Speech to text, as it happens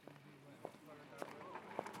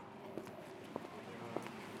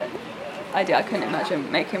I couldn't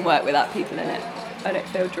imagine making work without people in it. I don't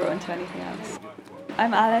feel drawn to anything else.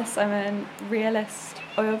 I'm Alice. I'm a realist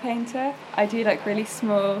oil painter. I do like really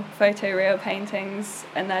small photoreal paintings,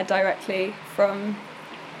 and they're directly from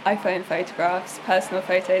iPhone photographs, personal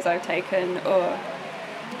photos I've taken or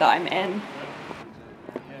that I'm in.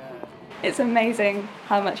 It's amazing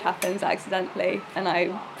how much happens accidentally, and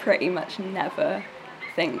I pretty much never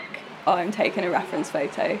think, oh, I'm taking a reference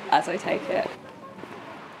photo as I take it.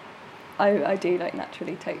 I do like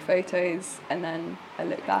naturally take photos, and then I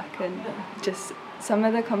look back, and just some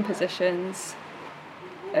of the compositions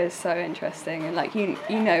are so interesting, and like you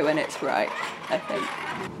know when it's right, I think.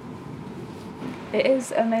 It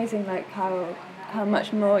is amazing like how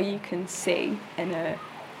much more you can see in a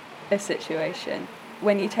situation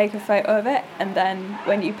when you take a photo of it, and then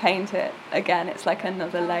when you paint it again, it's like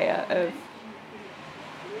another layer of,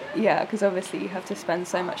 because obviously you have to spend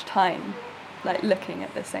so much time like looking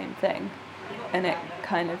at the same thing, and it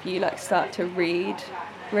kind of, you like start to read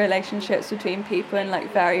relationships between people and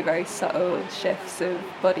like very, very subtle shifts of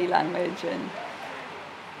body language, and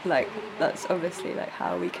like that's obviously like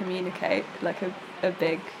how we communicate, like a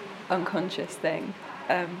big unconscious thing.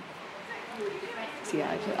 So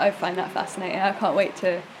yeah, I find that fascinating. I can't wait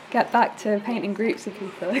to get back to painting groups of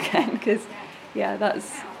people again, because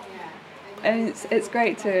it's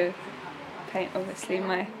great to paint. Obviously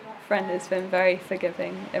my friend has been very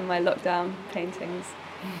forgiving in my lockdown paintings,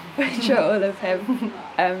 which are all of him.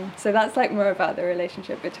 So that's like more about the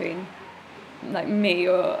relationship between like me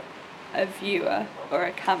or a viewer or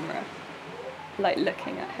a camera, like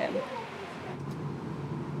looking at him.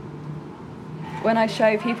 When I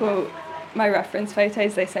show people my reference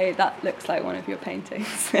photos, they say that looks like one of your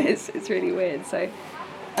paintings. It's really weird, so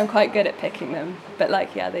I'm quite good at picking them, but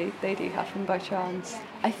like they do happen by chance.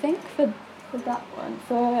 I think for that one,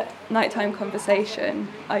 for Nighttime Conversation,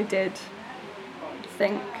 I did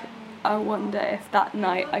think, I wonder if that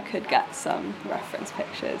night I could get some reference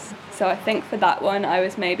pictures. So I think for that one I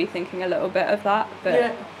was maybe thinking a little bit of that,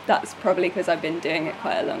 but that's probably because I've been doing it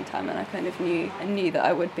quite a long time, and I kind of knew that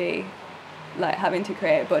I would be like having to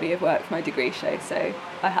create a body of work for my degree show, so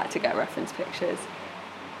I had to get reference pictures.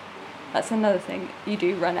 That's another thing, you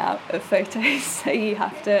do run out of photos, so you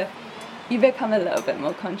become a little bit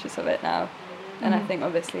more conscious of it now. And I think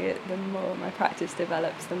obviously the more my practice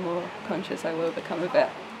develops, the more conscious I will become of it.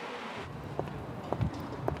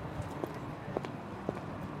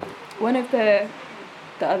 One of the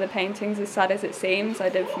other paintings, As Sad As It Seems, I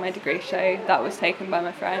did for my degree show. That was taken by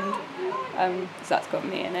my friend, so that's got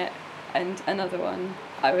me in it. And another one,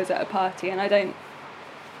 I was at a party, and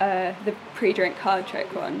the pre-drink card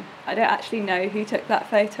trick one, I don't actually know who took that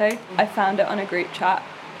photo. I found it on a group chat.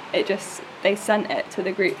 They sent it to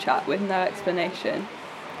the group chat with no explanation,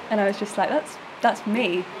 and I was just like, that's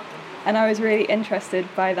me. And I was really interested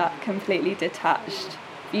by that completely detached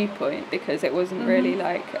viewpoint, because it wasn't really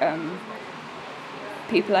like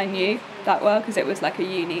people I knew that well, because it was like a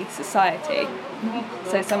uni society.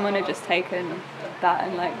 So someone had just taken that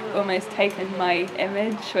and like almost taken my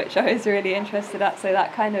image, which I was really interested at. So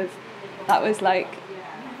that was like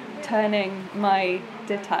turning my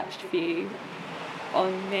detached view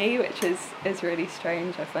on me, which is really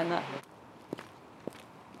strange. I find that.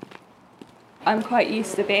 I'm quite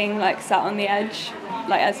used to being like sat on the edge,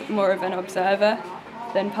 like as more of an observer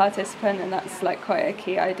than participant, and that's like quite a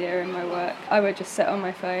key idea in my work. I would just sit on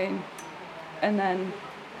my phone, and then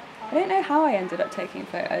I don't know how I ended up taking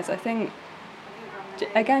photos. I think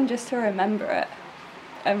again just to remember it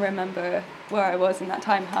and remember where I was in that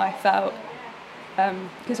time, how I felt,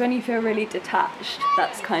 because when you feel really detached,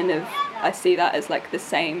 that's kind of, I see that as like the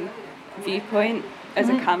same viewpoint as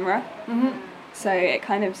a camera. So it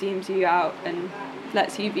kind of zooms you out and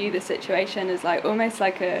lets you view the situation as like almost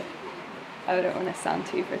like I don't want to sound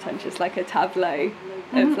too pretentious, like a tableau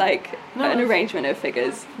of like an arrangement of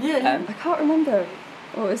figures. I can't remember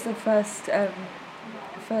what was the first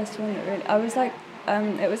one that really, I was like,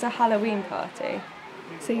 it was a Halloween party.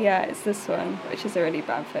 So yeah, it's this one, which is a really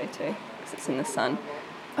bad photo because it's in the sun.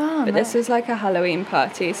 Oh, but nice. This was like a Halloween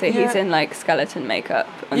party, so he's in like skeleton makeup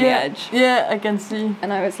on the edge. Yeah, I can see.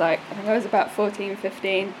 And I was like, I think I was about 14,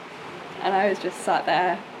 15, and I was just sat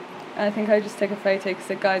there, and I think I just took a photo because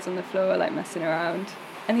the guys on the floor were like messing around.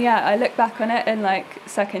 And yeah, I look back on it in like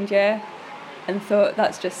second year and thought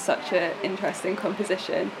that's just such an interesting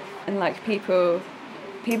composition, and like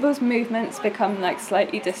people's movements become like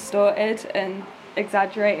slightly distorted and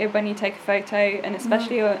exaggerated when you take a photo, and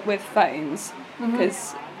especially with phones,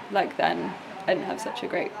 because like then I didn't have such a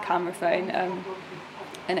great camera phone,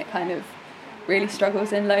 and it kind of really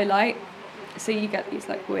struggles in low light, so you get these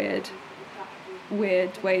like weird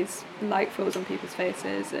weird ways light falls on people's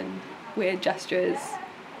faces and weird gestures,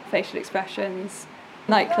 facial expressions.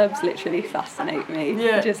 Nightclubs literally fascinate me.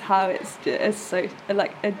 Just how it's so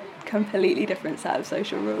like a completely different set of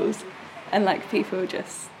social rules, and like people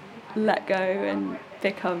just let go and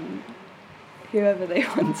become whoever they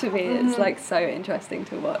want to be. It's like so interesting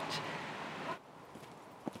to watch.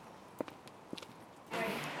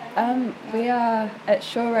 We are at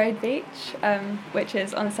Shore Road Beach, which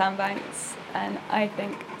is on Sandbanks, and I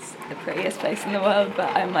think it's the prettiest place in the world,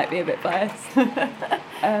 but I might be a bit biased.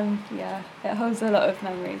 Yeah, it holds a lot of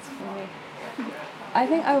memories for me. I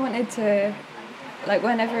think I wanted to, like,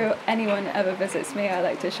 whenever anyone ever visits me, I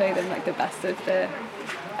like to show them like the best of the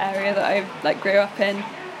area that I like grew up in.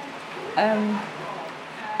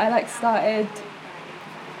 I like started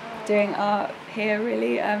doing art here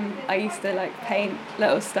really. I used to like paint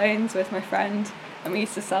little stones with my friend, and we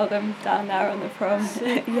used to sell them down there on the prom.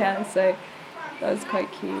 Yeah, so that was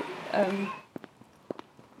quite cute.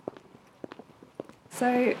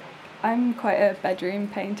 So I'm quite a bedroom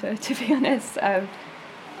painter, to be honest.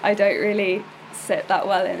 I don't really sit that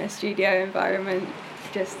well in a studio environment,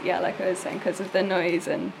 just, yeah, like I was saying, because of the noise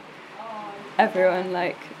and everyone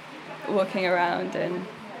like walking around, and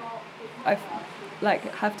I like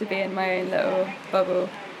have to be in my own little bubble.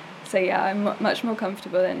 So yeah, I'm much more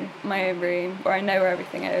comfortable in my own room, where I know where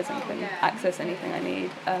everything is and can access anything I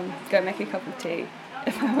need. Go make a cup of tea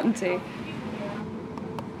if I want to.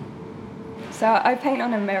 So I paint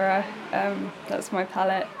on a mirror. That's my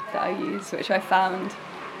palette that I use, which I found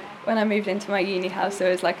when I moved into my uni house.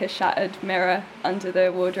 There was like a shattered mirror under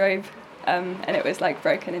the wardrobe, and it was like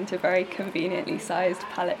broken into very conveniently sized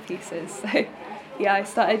palette pieces. So yeah, I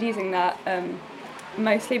started using that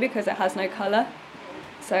mostly because it has no colour.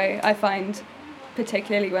 So I find,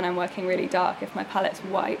 particularly when I'm working really dark, if my palette's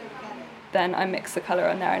white, then I mix the colour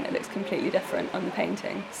on there and it looks completely different on the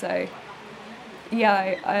painting. So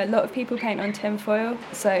yeah, a lot of people paint on tinfoil,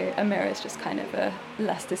 so a mirror is just kind of a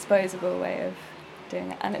less disposable way of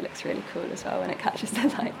doing it, and it looks really cool as well when it catches the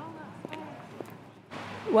light.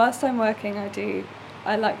 Whilst I'm working,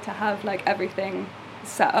 I like to have like everything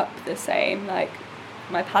set up the same. Like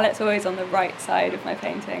my palette's always on the right side of my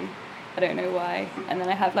painting. I don't know why. And then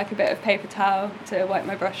I have like a bit of paper towel to wipe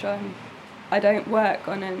my brush on. I don't work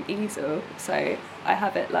on an easel, so I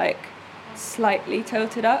have it like slightly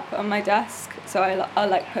tilted up on my desk. So I'll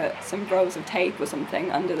like put some rolls of tape or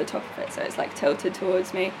something under the top of it, so it's like tilted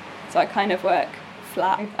towards me. So I kind of work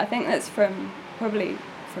flat. I think that's probably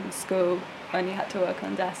from school, when you had to work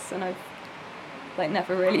on desks, and I've like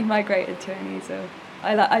never really migrated to an easel.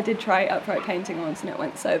 I did try upright painting once and it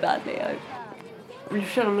went so badly. You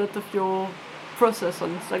share a lot of your process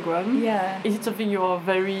on Instagram. Yeah. Is it something you are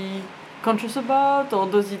very conscious about, or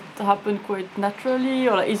does it happen quite naturally,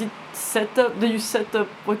 or like, is it set up? Do you set up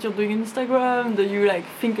what you're doing on Instagram? Do you like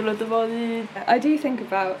think a lot about it? I do think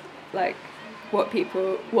about like what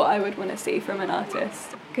I would want to see from an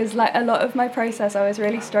artist, because like a lot of my process I was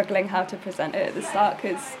really struggling how to present it at the start,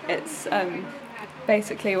 because it's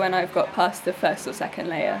basically when I've got past the first or second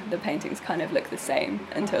layer, the paintings kind of look the same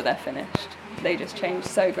until they're finished. They just change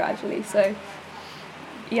so gradually. So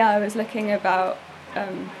yeah, I was looking about,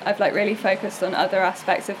 I've like really focused on other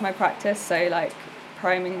aspects of my practice, so like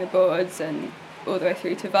priming the boards and all the way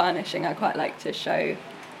through to varnishing. I quite like to show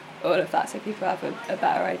all of that so people have a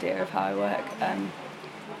better idea of how I work.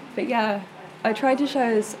 But yeah, I try to show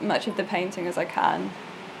as much of the painting as I can.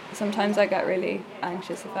 Sometimes I get really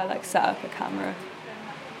anxious if I like set up a camera,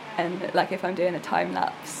 and like if I'm doing a time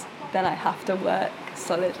lapse, then I have to work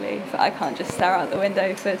solidly, but I can't just stare out the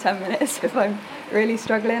window for 10 minutes if I'm really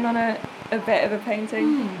struggling on a bit of a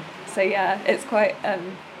painting. So yeah, it's quite,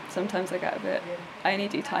 sometimes I only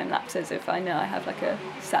do time lapses if I know I have like a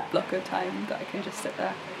set block of time that I can just sit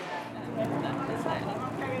there.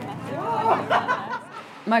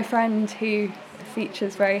 My friend, who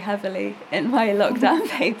features very heavily in my lockdown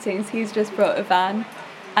paintings, he's just brought a van,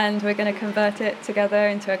 and we're going to convert it together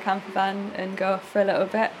into a camper van and go off for a little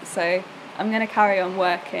bit. So I'm going to carry on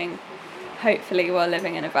working, hopefully while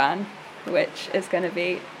living in a van, which is going to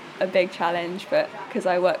be a big challenge, but because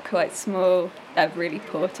I work quite small, they're really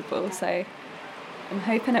portable, so I'm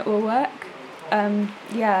hoping it will work.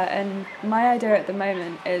 Yeah, and my idea at the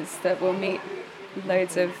moment is that we'll meet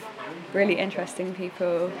loads of really interesting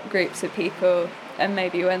people, groups of people, and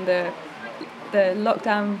maybe when the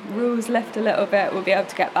lockdown rules lift a little bit, we'll be able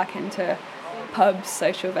to get back into pubs,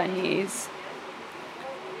 social venues.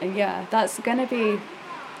 And yeah, that's going to be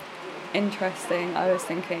interesting, I was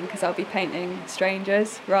thinking, because I'll be painting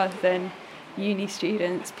strangers rather than uni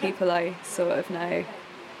students, people I sort of know.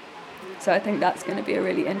 So I think that's going to be a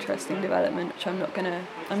really interesting development, which I'm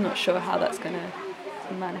not sure how that's going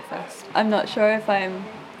to manifest. I'm not sure if I'm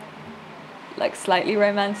like slightly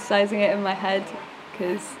romanticizing it in my head,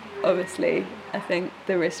 because obviously I think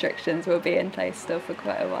the restrictions will be in place still for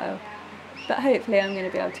quite a while. But hopefully I'm going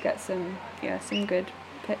to be able to get some good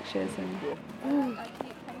pictures and.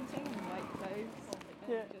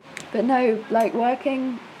 But no, like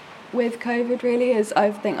working with COVID really is,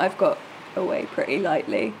 I think I've got away pretty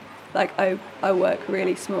lightly. Like I work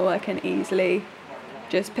really small, I can easily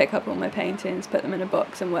just pick up all my paintings, put them in a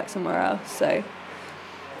box and work somewhere else. So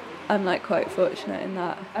I'm like quite fortunate in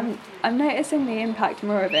that. I'm noticing the impact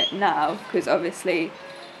more of it now, because obviously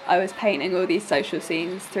I was painting all these social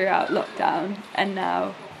scenes throughout lockdown, and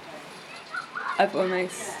now I've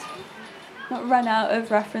almost not run out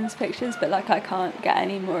of reference pictures, but like I can't get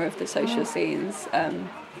any more of the social scenes.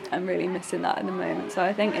 I'm really missing that at the moment, so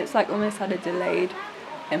I think it's like almost had a delayed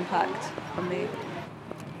impact on me.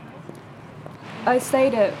 I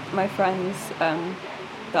stayed at my friend's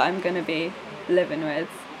that I'm going to be living with.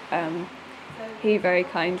 He very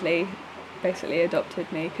kindly basically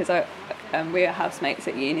adopted me, because we were housemates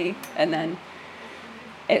at uni, and then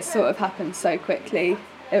it sort of happened so quickly.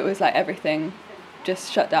 It was like everything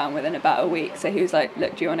just shut down within about a week, so he was like,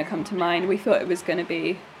 look, do you want to come to mine? We thought it was going to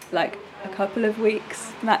be like a couple of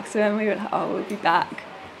weeks maximum. We were like, oh, we'll be back.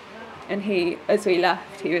 And he, as we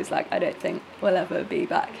left, he was like, I don't think we'll ever be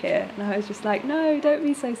back here. And I was just like, no, don't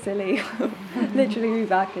be so silly. Literally be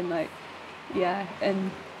back in like, yeah.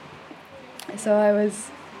 And so I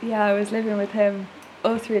was living with him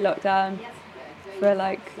all through lockdown for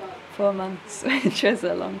like 4 months, which was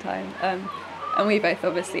a long time. And we both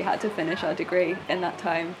obviously had to finish our degree in that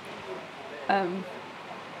time.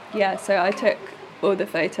 So I took all the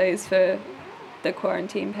photos for the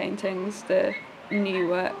quarantine paintings, the new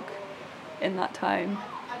work in that time.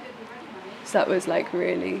 So that was like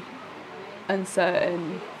really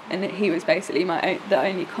uncertain, and he was basically the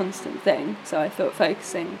only constant thing. So I thought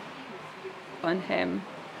focusing on him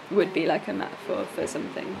would be like a metaphor for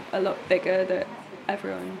something a lot bigger that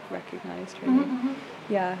everyone recognised, really.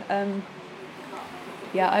 Mm-hmm.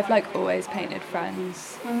 I've like always painted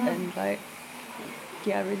friends, and like,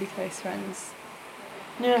 really close friends.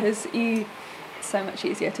 Yeah. Because it's so much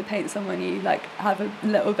easier to paint someone you like have a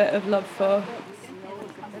little bit of love for.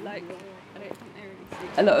 Like,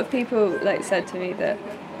 a lot of people like said to me that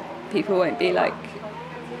people won't be like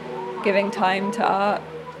giving time to art,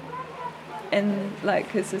 in like,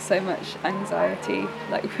 because there's so much anxiety.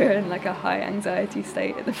 Like, we're in like a high anxiety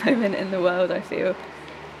state at the moment in the world, I feel.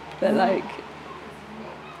 But like,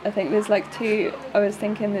 I think there's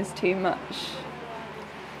too much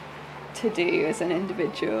to do as an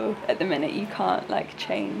individual at the minute. You can't like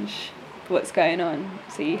change what's going on,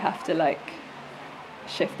 so you have to like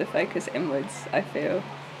shift the focus inwards, I feel,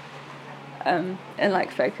 and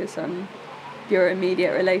like focus on your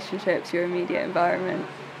immediate relationships, your immediate environment.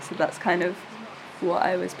 So that's kind of what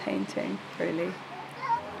I was painting, really.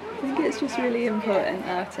 I think it's just really important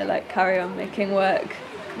now to like carry on making work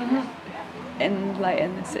in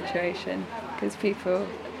this situation, because I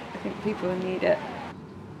think people need it.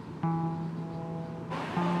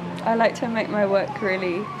 I like to make my work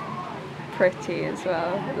really pretty as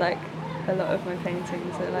well. Like, a lot of my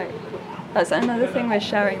paintings are like, that's another thing with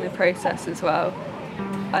sharing the process as well.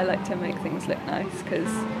 I like to make things look nice,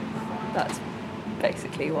 because that's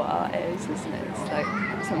basically what art is, isn't it? It's like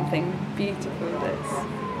something beautiful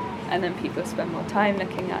and then people spend more time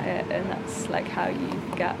looking at it, and that's like how you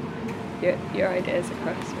get your ideas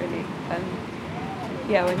across, really.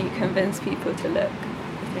 When you convince people to look,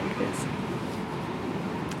 I think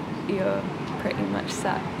you're pretty much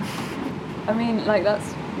set. I mean, like,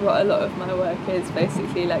 that's what a lot of my work is,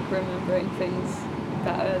 basically, like remembering things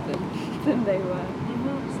better than they were.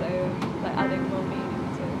 So like adding more meaning.